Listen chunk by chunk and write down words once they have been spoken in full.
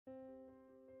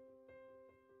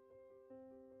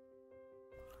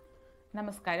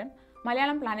നമസ്കാരം.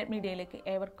 മലയാളം പ്ലാനറ്റ് മീഡിയയിലേക്ക്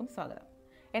ഏവർക്കും സ്വാഗതം.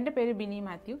 എൻ്റെ പേര് ബിനി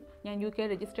മാത്യു. ഞാൻ UK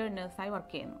രജിസ്റ്റേർഡ് നഴ്സായി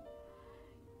വർക്ക് ചെയ്യുന്നു.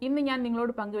 ഇന്ന് ഞാൻ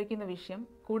നിങ്ങളോട് പങ്കുവയ്ക്കുന്ന വിഷയം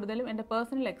കൂടുതലും എൻ്റെ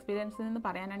പേഴ്സണൽ എക്സ്പീരിയൻസിൽ നിന്ന്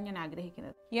പറയാനാണ് ഞാൻ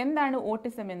ആഗ്രഹിക്കുന്നത്. എന്താണ്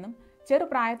ഓട്ടിസം എന്നും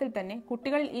ചെറുപ്രായത്തിൽ തന്നെ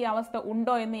കുട്ടികളിൽ ഈ അവസ്ഥ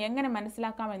ഉണ്ടോ എന്ന് എങ്ങനെ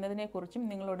മനസ്സിലാക്കാം എന്നതിനെക്കുറിച്ചും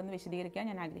നിങ്ങളോടൊന്ന് വിശദീകരിക്കാൻ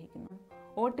ഞാൻ ആഗ്രഹിക്കുന്നു.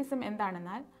 ഓട്ടിസം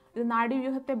എന്താണെന്നാൽ ഇത്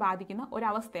നാഡീവ്യൂഹത്തെ ബാധിക്കുന്ന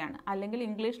ഒരവസ്ഥയാണ്, അല്ലെങ്കിൽ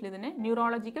ഇംഗ്ലീഷിൽ ഇതിനെ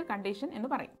ന്യൂറോളജിക്കൽ കണ്ടീഷൻ എന്ന്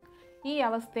പറയും. ഈ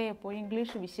അവസ്ഥയെ ഇപ്പോൾ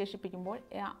ഇംഗ്ലീഷ് വിശേഷിപ്പിക്കുമ്പോൾ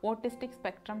ഓട്ടിസ്റ്റിക്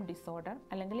സ്പെക്ട്രം ഡിസോർഡർ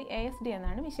അല്ലെങ്കിൽ ASD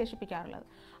എന്നാണ് വിശേഷിപ്പിക്കാറുള്ളത്.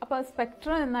 അപ്പോൾ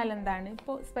സ്പെക്ട്രം എന്നാൽ എന്താണ്?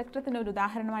 ഇപ്പോൾ സ്പെക്ട്രത്തിന് ഒരു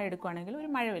ഉദാഹരണമായി എടുക്കുകയാണെങ്കിൽ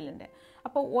ഒരു മഴവില്ലിൻ്റെ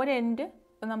അപ്പോൾ ഒരു എൻഡ്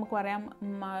നമുക്ക് പറയാം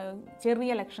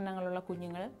ചെറിയ ലക്ഷണങ്ങളുള്ള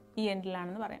കുഞ്ഞുങ്ങൾ ഈ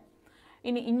എൻഡിലാണെന്ന് പറയാം.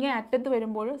 ഇനി ഇങ്ങനെ അറ്റത്ത്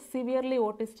വരുമ്പോൾ സിവിയർലി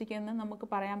ഓട്ടിസ്റ്റിക് എന്ന് നമുക്ക്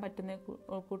പറയാൻ പറ്റുന്ന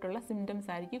കൂട്ടുള്ള സിംറ്റംസ്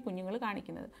ആയിരിക്കും കുഞ്ഞുങ്ങൾ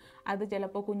കാണിക്കുന്നത്. അത്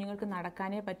ചിലപ്പോൾ കുഞ്ഞുങ്ങൾക്ക്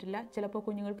നടക്കാനേ പറ്റില്ല, ചിലപ്പോൾ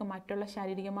കുഞ്ഞുങ്ങൾക്ക് മറ്റുള്ള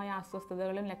ശാരീരികമായ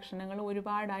അസ്വസ്ഥതകളും ലക്ഷണങ്ങളും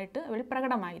ഒരുപാടായിട്ട് അവർ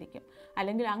പ്രകടമായിരിക്കും.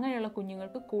 അല്ലെങ്കിൽ അങ്ങനെയുള്ള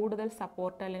കുഞ്ഞുങ്ങൾക്ക് കൂടുതൽ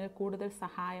സപ്പോർട്ട് അല്ലെങ്കിൽ കൂടുതൽ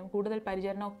സഹായം, കൂടുതൽ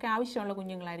പരിചരണം ഒക്കെ ആവശ്യമുള്ള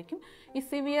കുഞ്ഞുങ്ങളായിരിക്കും ഈ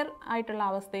സിവിയർ ആയിട്ടുള്ള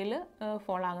അവസ്ഥയിൽ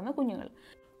ഫോൾ ആകുന്ന കുഞ്ഞുങ്ങൾ.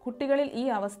 കുട്ടികളിൽ ഈ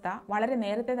അവസ്ഥ വളരെ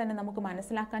നേരത്തെ തന്നെ നമുക്ക്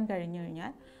മനസ്സിലാക്കാൻ കഴിഞ്ഞു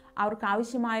കഴിഞ്ഞാൽ അവർക്ക്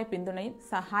ആവശ്യമായ പിന്തുണയും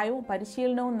സഹായവും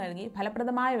പരിശീലനവും നൽകി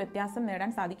ഫലപ്രദമായ വ്യത്യാസം നേടാൻ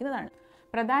സാധിക്കുന്നതാണ്.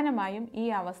 പ്രധാനമായും ഈ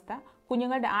അവസ്ഥ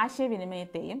കുഞ്ഞുങ്ങളുടെ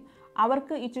ആശയവിനിമയത്തെയും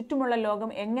അവർക്ക് ഈ ചുറ്റുമുള്ള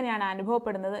ലോകം എങ്ങനെയാണ്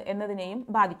അനുഭവപ്പെടുന്നത് എന്നതിനെയും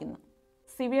ബാധിക്കുന്നു.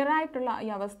 സിവിയറായിട്ടുള്ള ഈ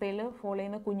അവസ്ഥയിൽ ഫോളോ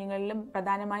ചെയ്യുന്ന കുഞ്ഞുങ്ങളിലും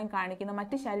പ്രധാനമായും കാണിക്കുന്ന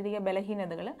മറ്റ് ശാരീരിക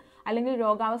ബലഹീനതകൾ അല്ലെങ്കിൽ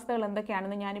രോഗാവസ്ഥകൾ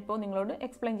എന്തൊക്കെയാണെന്ന് ഞാനിപ്പോൾ നിങ്ങളോട്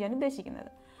എക്സ്പ്ലെയിൻ ചെയ്യാൻ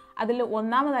ഉദ്ദേശിക്കുന്നത്. അതിൽ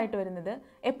ഒന്നാമതായിട്ട് വരുന്നത്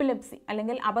എപ്പിലെപ്സി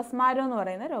അല്ലെങ്കിൽ അപസ്മാരം എന്ന്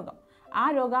പറയുന്ന രോഗം. ആ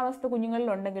രോഗാവസ്ഥ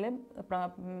കുഞ്ഞുങ്ങളിലുണ്ടെങ്കിലും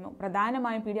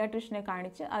പ്രധാനമായും പീഡിയാട്രീഷ്യനെ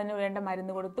കാണിച്ച് അതിന് വേണ്ട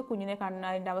മരുന്ന് കൊടുത്ത് കുഞ്ഞിനെ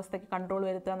അതിൻ്റെ അവസ്ഥയ്ക്ക് കൺട്രോൾ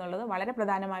വരുത്തുക എന്നുള്ളത് വളരെ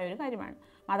പ്രധാനമായ ഒരു കാര്യമാണ്.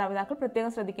 മാതാപിതാക്കൾ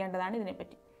പ്രത്യേകം ശ്രദ്ധിക്കേണ്ടതാണ്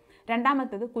ഇതിനെപ്പറ്റി.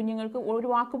 രണ്ടാമത്തേത് കുഞ്ഞുങ്ങൾക്ക് ഒരു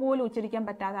വാക്കുപോലും ഉച്ചരിക്കാൻ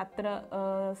പറ്റാതെ, അത്ര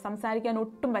സംസാരിക്കാൻ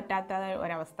ഒട്ടും പറ്റാത്ത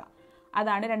ഒരവസ്ഥ.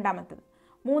 അതാണ് രണ്ടാമത്തേത്.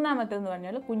 മൂന്നാമത്തേതെന്ന്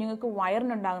പറഞ്ഞാൽ കുഞ്ഞുങ്ങൾക്ക്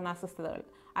വയറിനുണ്ടാകുന്ന അസ്വസ്ഥതകൾ.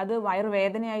 അത്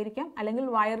വയറുവേദനയായിരിക്കാം, അല്ലെങ്കിൽ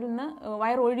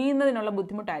വയറൊഴിയുന്നതിനുള്ള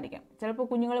ബുദ്ധിമുട്ടായിരിക്കാം. ചിലപ്പോൾ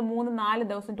കുഞ്ഞുങ്ങൾ 3-4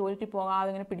 ദിവസം ടോയ്ലറ്റിൽ പോകാതെ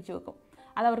ഇങ്ങനെ പിടിച്ചു വെക്കും.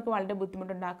 അതവർക്ക് വളരെ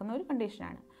ബുദ്ധിമുട്ടുണ്ടാക്കുന്ന ഒരു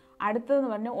കണ്ടീഷനാണ്. അടുത്തതെന്ന്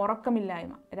പറഞ്ഞാൽ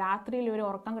ഉറക്കമില്ലായ്മ. രാത്രിയിൽ ഇവർ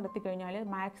ഉറക്കം കിടത്തിക്കഴിഞ്ഞാൽ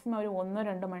മാക്സിമം ഒരു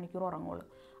 1-2 മണിക്കൂർ ഉറങ്ങുള്ളൂ.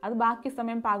 അത് ബാക്കി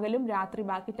സമയം പകലും രാത്രി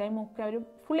ബാക്കി ടൈമും ഒക്കെ അവർ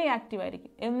ഫുള്ളി ആക്റ്റീവ്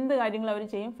ആയിരിക്കും. എന്ത് കാര്യങ്ങളും അവർ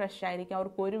ചെയ്യും, ഫ്രഷ് ആയിരിക്കും.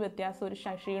 അവർക്ക് ഒരു വ്യത്യാസം, ഒരു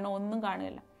ക്ഷീണം ഒന്നും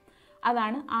കാണുകയില്ല.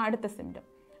 അതാണ് അടുത്ത സിംറ്റം.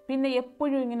 പിന്നെ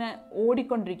എപ്പോഴും ഇങ്ങനെ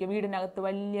ഓടിക്കൊണ്ടിരിക്കുക, വീടിനകത്ത്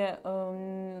വലിയ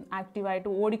ആക്റ്റീവായിട്ട്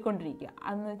ഓടിക്കൊണ്ടിരിക്കുക.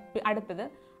 അന്ന് അടുത്തത്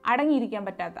അടങ്ങിയിരിക്കാൻ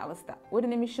പറ്റാത്ത അവസ്ഥ. ഒരു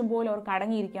നിമിഷം പോലും അവർക്ക്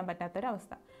അടങ്ങിയിരിക്കാൻ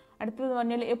പറ്റാത്തൊരവസ്ഥ. അടുത്തത്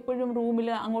പറഞ്ഞാൽ എപ്പോഴും റൂമിൽ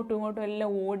അങ്ങോട്ടും ഇങ്ങോട്ടും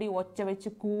എല്ലാം ഓടി ഒച്ച വെച്ച്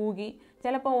കൂകി,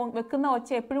 ചിലപ്പോൾ വെക്കുന്ന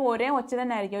ഒച്ച എപ്പോഴും ഒരേ ഒച്ച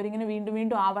തന്നെ ആയിരിക്കും. അവരിങ്ങനെ വീണ്ടും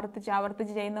വീണ്ടും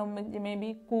ആവർത്തിച്ച് ചെയ്യുന്ന, മേ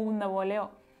ബി കൂവുന്ന പോലെയോ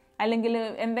അല്ലെങ്കിൽ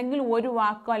എന്തെങ്കിലും ഒരു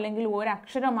വാക്കോ അല്ലെങ്കിൽ ഒരു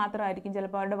അക്ഷരം മാത്രമായിരിക്കും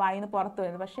ചിലപ്പോൾ അവരുടെ വായിൽ നിന്ന് പുറത്ത്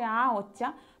വരുന്നത്. പക്ഷേ ആ ഒച്ച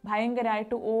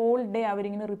ഭയങ്കരമായിട്ട് ഓൾ ഡേ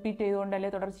അവരിങ്ങനെ റിപ്പീറ്റ് ചെയ്തുകൊണ്ട്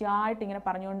അല്ലെങ്കിൽ തുടർച്ചയായിട്ട് ഇങ്ങനെ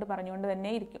പറഞ്ഞുകൊണ്ട്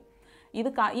തന്നെ ഇരിക്കും.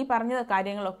 ഈ പറഞ്ഞ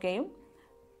കാര്യങ്ങളൊക്കെയും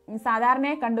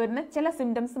സാധാരണയായി കണ്ടുവരുന്ന ചില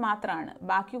സിംറ്റംസ് മാത്രമാണ്.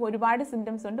 ബാക്കി ഒരുപാട്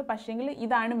സിംറ്റംസ് ഉണ്ട്. പക്ഷേങ്കിൽ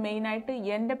ഇതാണ് മെയിനായിട്ട്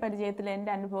എൻ്റെ പരിചയത്തിൽ,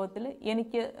 എൻ്റെ അനുഭവത്തിൽ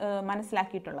എനിക്ക്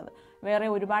മനസ്സിലാക്കിയിട്ടുള്ളത്. വേറെ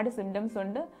ഒരുപാട് സിംറ്റംസ്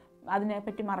ഉണ്ട്,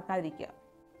 അതിനെപ്പറ്റി മറക്കാതിരിക്കുക.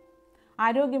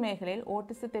 ആരോഗ്യമേഖലയിൽ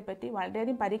ഓട്ടിസത്തെപ്പറ്റി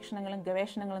വളരെയധികം പരീക്ഷണങ്ങളും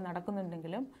ഗവേഷണങ്ങളും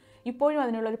നടക്കുന്നുണ്ടെങ്കിലും ഇപ്പോഴും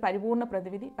അതിനുള്ളൊരു പരിപൂർണ്ണ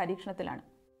പ്രതിവിധി പരീക്ഷണത്തിലാണ്.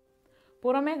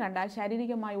 പുറമേ കണ്ടാൽ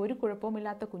ശാരീരികമായി ഒരു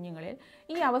കുഴപ്പവുമില്ലാത്ത കുഞ്ഞുങ്ങളിൽ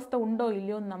ഈ അവസ്ഥ ഉണ്ടോ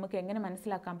ഇല്ലയോ എന്ന് നമുക്ക് എങ്ങനെ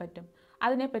മനസ്സിലാക്കാൻ പറ്റും?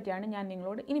 അതിനെപ്പറ്റിയാണ് ഞാൻ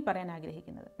നിങ്ങളോട് ഇനി പറയാൻ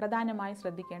ആഗ്രഹിക്കുന്നത്. പ്രധാനമായും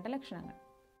ശ്രദ്ധിക്കേണ്ട ലക്ഷണങ്ങൾ.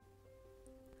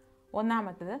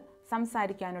 ഒന്നാമത്തേത്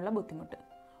സംസാരിക്കാനുള്ള ബുദ്ധിമുട്ട്.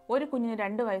 ഒരു കുഞ്ഞിന്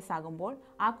 2 വയസ്സാകുമ്പോൾ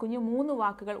ആ കുഞ്ഞ് 3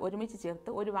 വാക്കുകൾ ഒരുമിച്ച്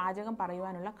ചേർത്ത് ഒരു വാചകം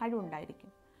പറയുവാനുള്ള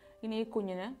കഴിവുണ്ടായിരിക്കും. ഇനി ഈ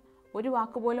കുഞ്ഞിന് ഒരു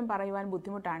വാക്ക് പോലും പറയുവാൻ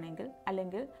ബുദ്ധിമുട്ടാണെങ്കിൽ,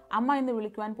 അല്ലെങ്കിൽ അമ്മ എന്ന്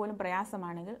വിളിക്കുവാൻ പോലും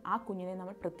പ്രയാസമാണെങ്കിൽ ആ കുഞ്ഞിനെ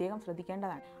നമ്മൾ പ്രത്യേകം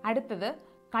ശ്രദ്ധിക്കേണ്ടതാണ്. അടുത്തത്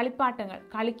കളിപ്പാട്ടങ്ങൾ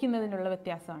കളിക്കുന്നതിനുള്ള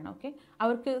വ്യത്യാസമാണ്. ഓക്കെ,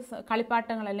 അവർക്ക്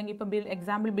കളിപ്പാട്ടങ്ങൾ അല്ലെങ്കിൽ ഇപ്പം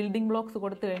എക്സാമ്പിൾ ബിൽഡിംഗ് ബ്ലോക്സ്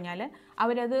കൊടുത്തു കഴിഞ്ഞാൽ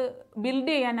അവരത്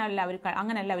ബിൽഡ് ചെയ്യാനല്ല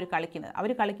അങ്ങനെയല്ല അവർ കളിക്കുന്നത്.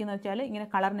 അവർ കളിക്കുന്നത് വെച്ചാൽ ഇങ്ങനെ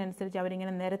കളറിനനുസരിച്ച്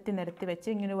അവരിങ്ങനെ നിരത്തി വെച്ച്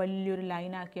ഇങ്ങനെ വലിയൊരു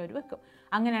ലൈനാക്കി അവർ വെക്കും.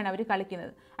 അങ്ങനെയാണ് അവർ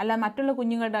കളിക്കുന്നത്. അല്ല മറ്റുള്ള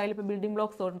കുഞ്ഞുങ്ങളുടെ കയ്യിൽ ഇപ്പോൾ ബിൽഡിംഗ്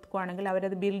ബ്ലോക്സ് കൊടുക്കുകയാണെങ്കിൽ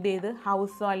അവരത് ബിൽഡ് ചെയ്ത്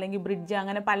ഹൗസോ അല്ലെങ്കിൽ ബ്രിഡ്ജോ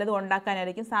അങ്ങനെ പലതും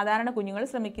ഉണ്ടാക്കാനായിരിക്കും സാധാരണ കുഞ്ഞുങ്ങൾ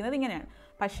ശ്രമിക്കുന്നത്. ഇങ്ങനെയാണ്.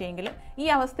 പക്ഷേങ്കിൽ ഈ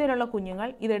അവസ്ഥയിലുള്ള കുഞ്ഞുങ്ങൾ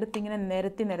ഇതെടുത്ത് ഇങ്ങനെ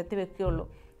നിരത്തി വെക്കുകയുള്ളൂ.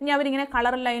 ഇനി അവരിങ്ങനെ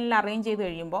കളർ ലൈനിൽ അറേഞ്ച് ചെയ്ത്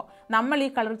കഴിയുമ്പോൾ നമ്മൾ ഈ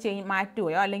കളർ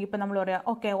മാറ്റുകയോ അല്ലെങ്കിൽ ഇപ്പം നമ്മൾ പറയാം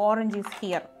okay orange is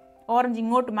here, orange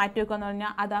ഇങ്ങോട്ട് മാറ്റി വെക്കുക എന്ന്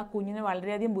പറഞ്ഞാൽ അത് ആ കുഞ്ഞിന്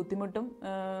വളരെയധികം ബുദ്ധിമുട്ടും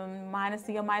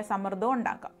മാനസികമായ സമ്മർദ്ദവും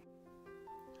ഉണ്ടാക്കാം.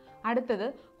 അടുത്തത്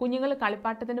കുഞ്ഞുങ്ങൾ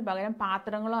കളിപ്പാട്ടത്തിന് പകരം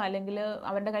പാത്രങ്ങളോ അല്ലെങ്കിൽ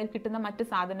അവരുടെ കയ്യിൽ കിട്ടുന്ന മറ്റ്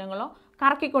സാധനങ്ങളോ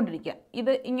കറക്കിക്കൊണ്ടിരിക്കുക.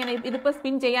 ഇതിപ്പോൾ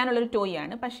സ്പിൻ ചെയ്യാനുള്ളൊരു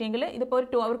ടോയാണ്. പക്ഷേങ്കിൽ ഇതിപ്പോൾ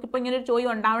അവർക്കിപ്പോൾ ഇങ്ങനെ ഒരു ടോയ്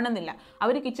ഉണ്ടാവണമെന്നില്ല.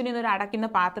 അവർ കിച്ചണിൽ നിന്ന് ഒരു അടയ്ക്കുന്ന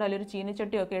പാത്രം അല്ലെങ്കിൽ ഒരു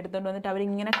ചീനിച്ചട്ടിയൊക്കെ എടുത്തുകൊണ്ട് വന്നിട്ട്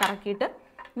അവരിങ്ങനെ കറക്കിയിട്ട്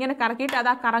ഇങ്ങനെ കറക്കിയിട്ട് അത്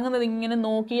ആ കറങ്ങുന്നത് ഇങ്ങനെ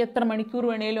നോക്കി എത്ര മണിക്കൂർ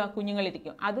വേണേലും ആ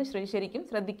കുഞ്ഞുങ്ങളിരിക്കും. അത് ശരിക്കും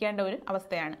ശ്രദ്ധിക്കേണ്ട ഒരു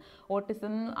അവസ്ഥയാണ്.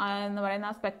 ഓട്ടിസം എന്ന്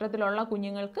പറയുന്ന ആ സ്പെക്ട്രത്തിലുള്ള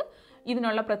കുഞ്ഞുങ്ങൾക്ക്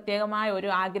ഇതിനുള്ള പ്രത്യേകമായ ഒരു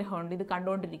ആഗ്രഹമുണ്ട് ഇത്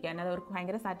കണ്ടുകൊണ്ടിരിക്കാൻ. അത് അവർക്ക്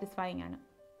ഭയങ്കര സാറ്റിസ്ഫൈങ് ആണ്.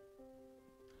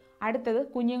 അടുത്തത്,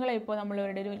 കുഞ്ഞുങ്ങളെ ഇപ്പോൾ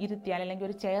നമ്മളവരുടെ ഒരു ഇരുത്തിയാൽ അല്ലെങ്കിൽ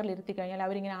ഒരു ചെയറിൽ ഇരുത്തി കഴിഞ്ഞാൽ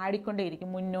അവരിങ്ങനെ ആടിക്കൊണ്ടേയിരിക്കും,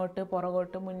 മുന്നോട്ട്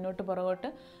പുറകോട്ട്.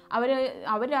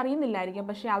 അവരറിയുന്നില്ലായിരിക്കും,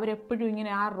 പക്ഷേ അവരെപ്പോഴും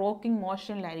ഇങ്ങനെ ആ റോക്കിംഗ്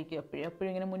മോഷനിലായിരിക്കും, എപ്പോഴും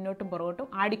ഇങ്ങനെ മുന്നോട്ടും പുറകോട്ടും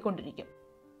ആടിക്കൊണ്ടിരിക്കും.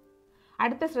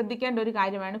 അടുത്ത ശ്രദ്ധിക്കേണ്ട ഒരു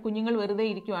കാര്യമാണ്, കുഞ്ഞുങ്ങൾ വെറുതെ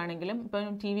ഇരിക്കുവാണെങ്കിലും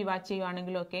ഇപ്പം TV വാച്ച്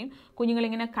ചെയ്യുവാണെങ്കിലും ഒക്കെയും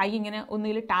കുഞ്ഞുങ്ങളിങ്ങനെ കൈ ഇങ്ങനെ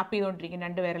ഒന്നുകിൽ ടാപ്പ് ചെയ്തുകൊണ്ടിരിക്കും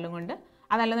 2 വിരലും കൊണ്ട്,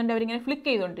 അതല്ലെന്നുണ്ടെങ്കിൽ അവരിങ്ങനെ ഫ്ലിക്ക്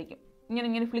ചെയ്തുകൊണ്ടിരിക്കും,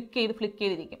 ഇങ്ങനെ ഫ്ലിക്ക്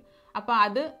ചെയ്തിരിക്കും. അപ്പോൾ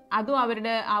അതും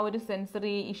അവരുടെ ആ ഒരു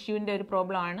സെൻസറി ഇഷ്യൂവിൻ്റെ ഒരു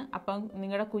പ്രോബ്ലമാണ്. അപ്പം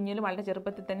നിങ്ങളുടെ കുഞ്ഞിൽ വളരെ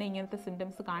ചെറുപ്പത്തിൽ തന്നെ ഇങ്ങനത്തെ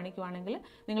സിംറ്റംസ് കാണിക്കുവാണെങ്കിൽ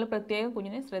നിങ്ങൾ പ്രത്യേകം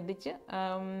കുഞ്ഞിനെ ശ്രദ്ധിച്ച്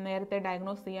നേരത്തെ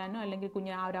ഡയഗ്നോസ് ചെയ്യാനോ അല്ലെങ്കിൽ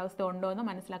കുഞ്ഞിന് ആ ഒരു അവസ്ഥ ഉണ്ടോ എന്ന്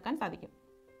മനസ്സിലാക്കാൻ സാധിക്കും.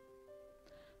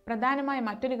 പ്രധാനമായ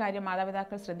മറ്റൊരു കാര്യം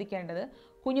മാതാപിതാക്കൾ ശ്രദ്ധിക്കേണ്ടത്,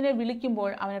 കുഞ്ഞിനെ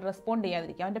വിളിക്കുമ്പോൾ അവനെ റെസ്പോണ്ട്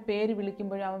ചെയ്യാതിരിക്കുക. അവൻ്റെ പേര്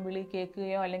വിളിക്കുമ്പോഴും അവൻ വിളി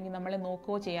കേൾക്കുകയോ അല്ലെങ്കിൽ നമ്മളെ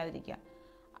നോക്കുകയോ ചെയ്യാതിരിക്കുക.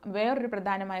 വേറൊരു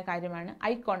പ്രധാനമായ കാര്യമാണ്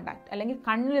ഐ കോണ്ടാക്ട്, അല്ലെങ്കിൽ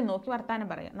കണ്ണിൽ നോക്കി വർത്താനം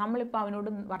പറയുക. നമ്മളിപ്പോൾ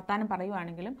അവനോട് വർത്താനം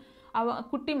പറയുവാണെങ്കിലും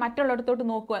കുട്ടി മറ്റുള്ളിടത്തോട്ട്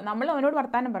നോക്കുക. നമ്മൾ അവനോട്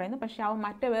വർത്താനം പറയുന്നു, പക്ഷേ അവൻ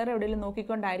വേറെ എവിടെയെങ്കിലും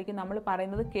നോക്കിക്കൊണ്ടായിരിക്കും നമ്മൾ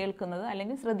പറയുന്നത് കേൾക്കുന്നത്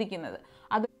അല്ലെങ്കിൽ ശ്രദ്ധിക്കുന്നത്.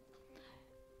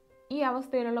 ഈ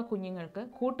അവസ്ഥയിലുള്ള കുഞ്ഞുങ്ങൾക്ക്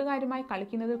കൂട്ടുകാരുമായി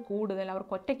കളിക്കുന്നത് കൂടുതൽ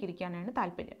അവർക്ക് ഒറ്റയ്ക്കിരിക്കാനാണ്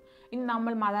താല്പര്യം. ഇനി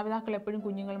നമ്മൾ മാതാപിതാക്കൾ എപ്പോഴും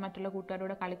കുഞ്ഞുങ്ങൾ മറ്റുള്ള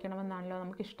കൂട്ടുകാരോട് കളിക്കണമെന്നാണല്ലോ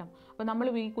നമുക്കിഷ്ടം. അപ്പോൾ നമ്മൾ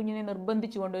ഈ കുഞ്ഞിനെ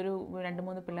നിർബന്ധിച്ചുകൊണ്ട് ഒരു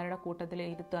 2-3 പിള്ളേരുടെ കൂട്ടത്തിൽ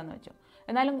ഇരുത്തുകയെന്ന് വെച്ചോ.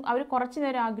 എന്നാലും അവർ കുറച്ച്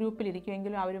നേരം ആ ഗ്രൂപ്പിൽ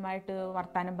ഇരിക്കുമെങ്കിലും അവരുമായിട്ട്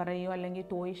വർത്താനം പറയുകയോ അല്ലെങ്കിൽ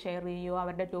ടോയ് ഷെയർ ചെയ്യുകയോ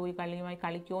അവരുടെ ടോയ് കളിയുമായി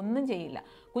കളിക്കുകയോ ഒന്നും ചെയ്യില്ല.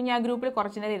 കുഞ്ഞ് ആ ഗ്രൂപ്പിൽ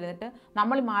കുറച്ച് നേരം ഇരുന്നിട്ട്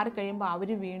നമ്മൾ മാറിക്കഴിയുമ്പോൾ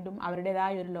അവർ വീണ്ടും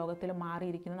അവരുടേതായ ഒരു ലോകത്തിൽ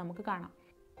മാറിയിരിക്കുന്നത് നമുക്ക് കാണാം.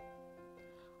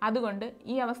 അതുകൊണ്ട്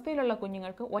ഈ അവസ്ഥയിലുള്ള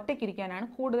കുഞ്ഞുങ്ങൾക്ക് ഒറ്റയ്ക്കിരിക്കാനാണ്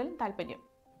കൂടുതലും താല്പര്യം.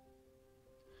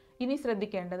 ഇനി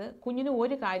ശ്രദ്ധിക്കേണ്ടത്, കുഞ്ഞിന്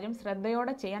ഒരു കാര്യം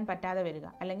ശ്രദ്ധയോടെ ചെയ്യാൻ പറ്റാതെ വരിക,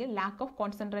 അല്ലെങ്കിൽ ലാക്ക് ഓഫ്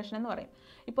കോൺസെൻട്രേഷൻ എന്ന് പറയും.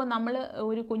 ഇപ്പോൾ നമ്മൾ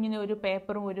ഒരു കുഞ്ഞിന് ഒരു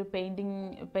പേപ്പറും ഒരു പെയിൻറ്റിങ്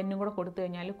പെന്നും കൂടെ കൊടുത്തു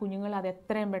കഴിഞ്ഞാൽ കുഞ്ഞുങ്ങൾ അത്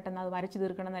എത്രയും പെട്ടെന്ന് അത് വരച്ച്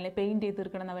തീർക്കണം അല്ലെങ്കിൽ പെയിൻറ്റ് ചെയ്ത്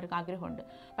തീർക്കണം എന്ന് അവർക്ക് ആഗ്രഹമുണ്ട്.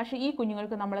 പക്ഷേ ഈ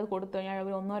കുഞ്ഞുങ്ങൾക്ക് നമ്മളത് കൊടുത്തു കഴിഞ്ഞാൽ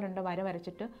അവർ 1-2 വര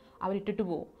വരച്ചിട്ട് അവരിട്ടിട്ട്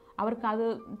പോകും. അവർക്കത്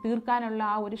തീർക്കാനുള്ള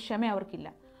ആ ഒരു ക്ഷമ അവർക്കില്ല.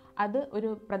 അത്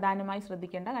ഒരു പ്രധാനമായി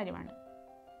ശ്രദ്ധിക്കേണ്ട കാര്യമാണ്.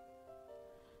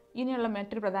 ഇനിയുള്ള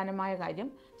മറ്റൊരു പ്രധാനമായ കാര്യം,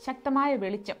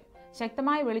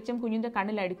 ശക്തമായ വെളിച്ചം കുഞ്ഞിൻ്റെ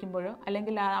കണ്ണിലടിക്കുമ്പോഴോ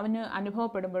അല്ലെങ്കിൽ അവന്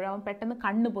അനുഭവപ്പെടുമ്പോഴോ അവൻ പെട്ടെന്ന്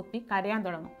കണ്ണ് പൊത്തി കരയാൻ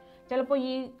തുടങ്ങും. ചിലപ്പോൾ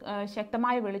ഈ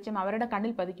ശക്തമായ വെളിച്ചം അവരുടെ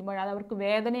കണ്ണിൽ പതിക്കുമ്പോൾ അത് അവർക്ക്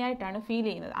വേദനയായിട്ടാണ് ഫീൽ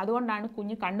ചെയ്യുന്നത്. അതുകൊണ്ടാണ്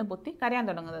കുഞ്ഞ് കണ്ണ് പൊത്തി കരയാൻ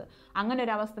തുടങ്ങുന്നത്. അങ്ങനെ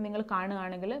ഒരു അവസ്ഥ നിങ്ങൾ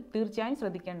കാണുകയാണെങ്കിൽ തീർച്ചയായും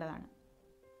ശ്രദ്ധിക്കേണ്ടതാണ്.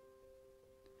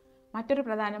 മറ്റൊരു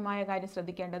പ്രധാനമായ കാര്യം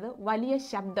ശ്രദ്ധിക്കേണ്ടത്, വലിയ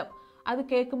ശബ്ദം. അത്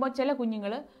കേൾക്കുമ്പോൾ ചില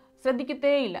കുഞ്ഞുങ്ങൾ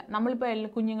ശ്രദ്ധിക്കത്തേയില്ല. നമ്മളിപ്പോൾ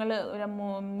കുഞ്ഞുങ്ങൾ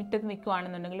മുറ്റത്ത്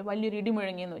നിൽക്കുകയാണെന്നുണ്ടെങ്കിൽ വലിയൊരു ഇടി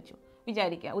മുഴങ്ങിയെന്ന് വെച്ചു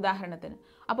വിചാരിക്കുക ഉദാഹരണത്തിന്.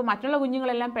 അപ്പോൾ മറ്റുള്ള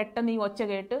കുഞ്ഞുങ്ങളെല്ലാം പെട്ടെന്ന് ഈ ഒച്ച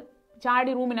കേട്ട്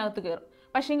ചാടി റൂമിനകത്ത് കയറും.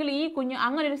 പക്ഷേങ്കിൽ ഈ കുഞ്ഞ്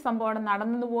അങ്ങനെ ഒരു സംഭവം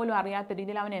നടന്നെന്ന് പോലും അറിയാത്ത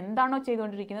രീതിയിൽ അവൻ എന്താണോ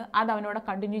ചെയ്തുകൊണ്ടിരിക്കുന്നത് അത് അവനോട്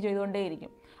കണ്ടിന്യൂ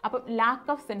ചെയ്തുകൊണ്ടേയിരിക്കും. അപ്പം ലാക്ക്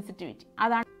ഓഫ് സെൻസിറ്റിവിറ്റി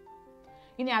അതാണ്.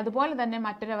 ഇനി അതുപോലെ തന്നെ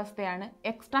മറ്റൊരവസ്ഥയാണ്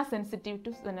എക്സ്ട്രാ സെൻസിറ്റീവ്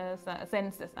ടു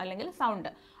സെൻസസ് അല്ലെങ്കിൽ സൗണ്ട്.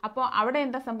 അപ്പോൾ അവിടെ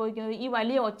എന്താ സംഭവിക്കുന്നത്, ഈ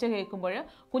വലിയ ഒച്ച കേൾക്കുമ്പോൾ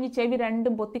കുഞ്ഞ് ചെവി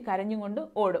രണ്ടും പൊത്തി കരഞ്ഞുകൊണ്ട്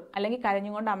ഓടും അല്ലെങ്കിൽ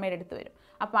കരഞ്ഞുകൊണ്ട് അമ്മയുടെ അടുത്ത് വരും.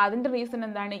 അപ്പോൾ അതിൻ്റെ റീസൺ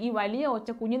എന്താണ്, ഈ വലിയ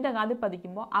ഒച്ച കുഞ്ഞിൻ്റെ കാതിൽ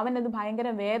പതിക്കുമ്പോൾ അവനത്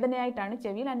ഭയങ്കര വേദനയായിട്ടാണ്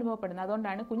ചെവിയിൽ അനുഭവപ്പെടുന്നത്.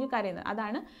 അതുകൊണ്ടാണ് കുഞ്ഞ് കരയുന്നത്.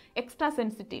 അതാണ് എക്സ്ട്രാ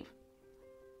സെൻസിറ്റീവ്.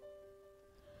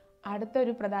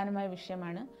 അടുത്തൊരു പ്രധാനമായ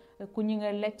വിഷയമാണ്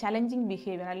കുഞ്ഞുങ്ങളിലെ ചലഞ്ചിങ്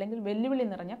ബിഹേവിയർ അല്ലെങ്കിൽ വെല്ലുവിളി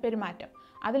നിറഞ്ഞ പെരുമാറ്റം.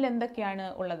 അതിലെന്തൊക്കെയാണ്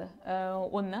ഉള്ളത്?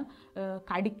 ഒന്ന്,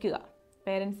 കടിക്കുക.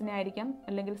 പേരൻസിനെ ആയിരിക്കാം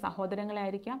അല്ലെങ്കിൽ സഹോദരങ്ങളെ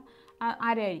ആയിരിക്കാം,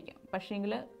 ആരെയായിരിക്കാം.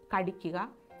 പക്ഷേങ്കിൽ കടിക്കുക,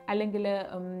 അല്ലെങ്കിൽ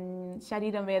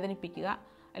ശരീരം വേദനിപ്പിക്കുക,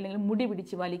 അല്ലെങ്കിൽ മുടി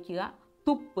പിടിച്ച് വലിക്കുക,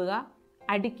 തുപ്പുക,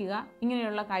 അടിക്കുക,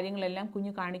 ഇങ്ങനെയുള്ള കാര്യങ്ങളെല്ലാം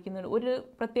കുഞ്ഞ് കാണിക്കുന്നത്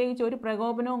പ്രത്യേകിച്ച് ഒരു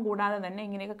പ്രകോപനവും കൂടാതെ തന്നെ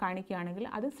ഇങ്ങനെയൊക്കെ കാണിക്കുകയാണെങ്കിൽ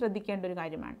അത് ശ്രദ്ധിക്കേണ്ട ഒരു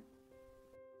കാര്യമാണ്.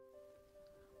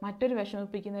 മറ്റൊരു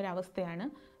വിഷമിപ്പിക്കുന്ന ഒരു അവസ്ഥയാണ്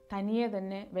തനിയെ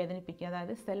തന്നെ വേദനിപ്പിക്കുക,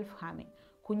 അതായത് സെൽഫ് ഹാമിങ്.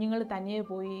 കുഞ്ഞുങ്ങൾ തനിയെ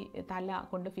പോയി തല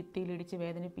കൊണ്ട് ഭിത്തിയിലിടിച്ച്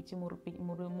വേദനിപ്പിച്ച്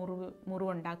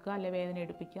മുറിവുണ്ടാക്കുക അല്ലെങ്കിൽ വേദന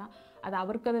എടുപ്പിക്കുക. അത്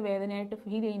അവർക്കത് വേദനയായിട്ട്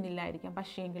ഫീൽ ചെയ്യുന്നില്ലായിരിക്കാം,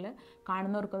 പക്ഷേങ്കിൽ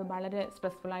കാണുന്നവർക്കത് വളരെ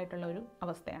സ്ട്രെസ്ഫുൾ ആയിട്ടുള്ള ഒരു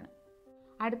അവസ്ഥയാണ്.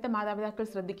 അടുത്ത മാതാപിതാക്കൾ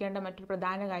ശ്രദ്ധിക്കേണ്ട മറ്റൊരു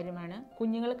പ്രധാന കാര്യമാണ്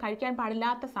കുഞ്ഞുങ്ങൾ കഴിക്കാൻ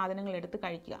പാടില്ലാത്ത സാധനങ്ങൾ എടുത്ത്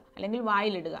കഴിക്കുക അല്ലെങ്കിൽ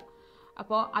വായിലിടുക.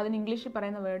 അപ്പോൾ അതിന് ഇംഗ്ലീഷിൽ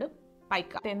പറയുന്ന വേർഡ്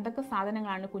പൈക്ക. എന്തൊക്കെ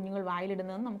സാധനങ്ങളാണ് കുഞ്ഞുങ്ങൾ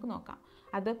വായിലിടുന്നതെന്ന് നമുക്ക് നോക്കാം.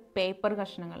 അത് പേപ്പർ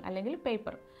കഷ്ണങ്ങൾ അല്ലെങ്കിൽ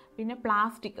പേപ്പർ, പിന്നെ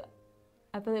പ്ലാസ്റ്റിക്,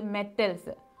 അത്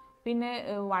മെറ്റൽസ്, പിന്നെ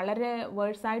വളരെ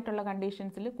വേഴ്സായിട്ടുള്ള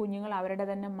കണ്ടീഷൻസിൽ കുഞ്ഞുങ്ങൾ അവരുടെ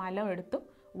തന്നെ മലം എടുത്ത്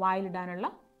വായിലിടാനുള്ള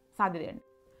സാധ്യതയുണ്ട്.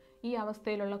 ഈ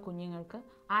അവസ്ഥയിലുള്ള കുഞ്ഞുങ്ങൾക്ക്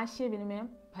ആശയവിനിമയം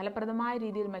ഫലപ്രദമായ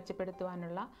രീതിയിൽ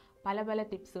മെച്ചപ്പെടുത്തുവാനുള്ള പല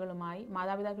ടിപ്സുകളുമായി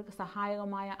മാതാപിതാക്കൾക്ക്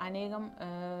സഹായകമായ അനേകം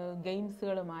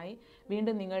ഗെയിംസുകളുമായി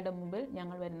വീണ്ടും നിങ്ങളുടെ മുമ്പിൽ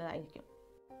ഞങ്ങൾ വരുന്നതായിരിക്കും.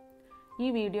 ഈ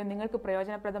വീഡിയോ നിങ്ങൾക്ക്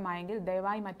പ്രയോജനപ്രദമായെങ്കിൽ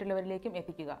ദയവായി മറ്റുള്ളവരിലേക്കും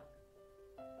എത്തിക്കുക.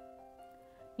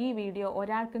 ഈ വീഡിയോ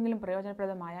ഒരാൾക്കെങ്കിലും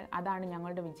പ്രയോജനപ്രദമായാൽ അതാണ്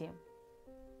ഞങ്ങളുടെ വിജയം.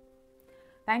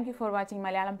 Thank you for watching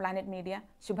Malayalam planet media.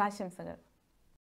 ശുഭാശംസകൾ.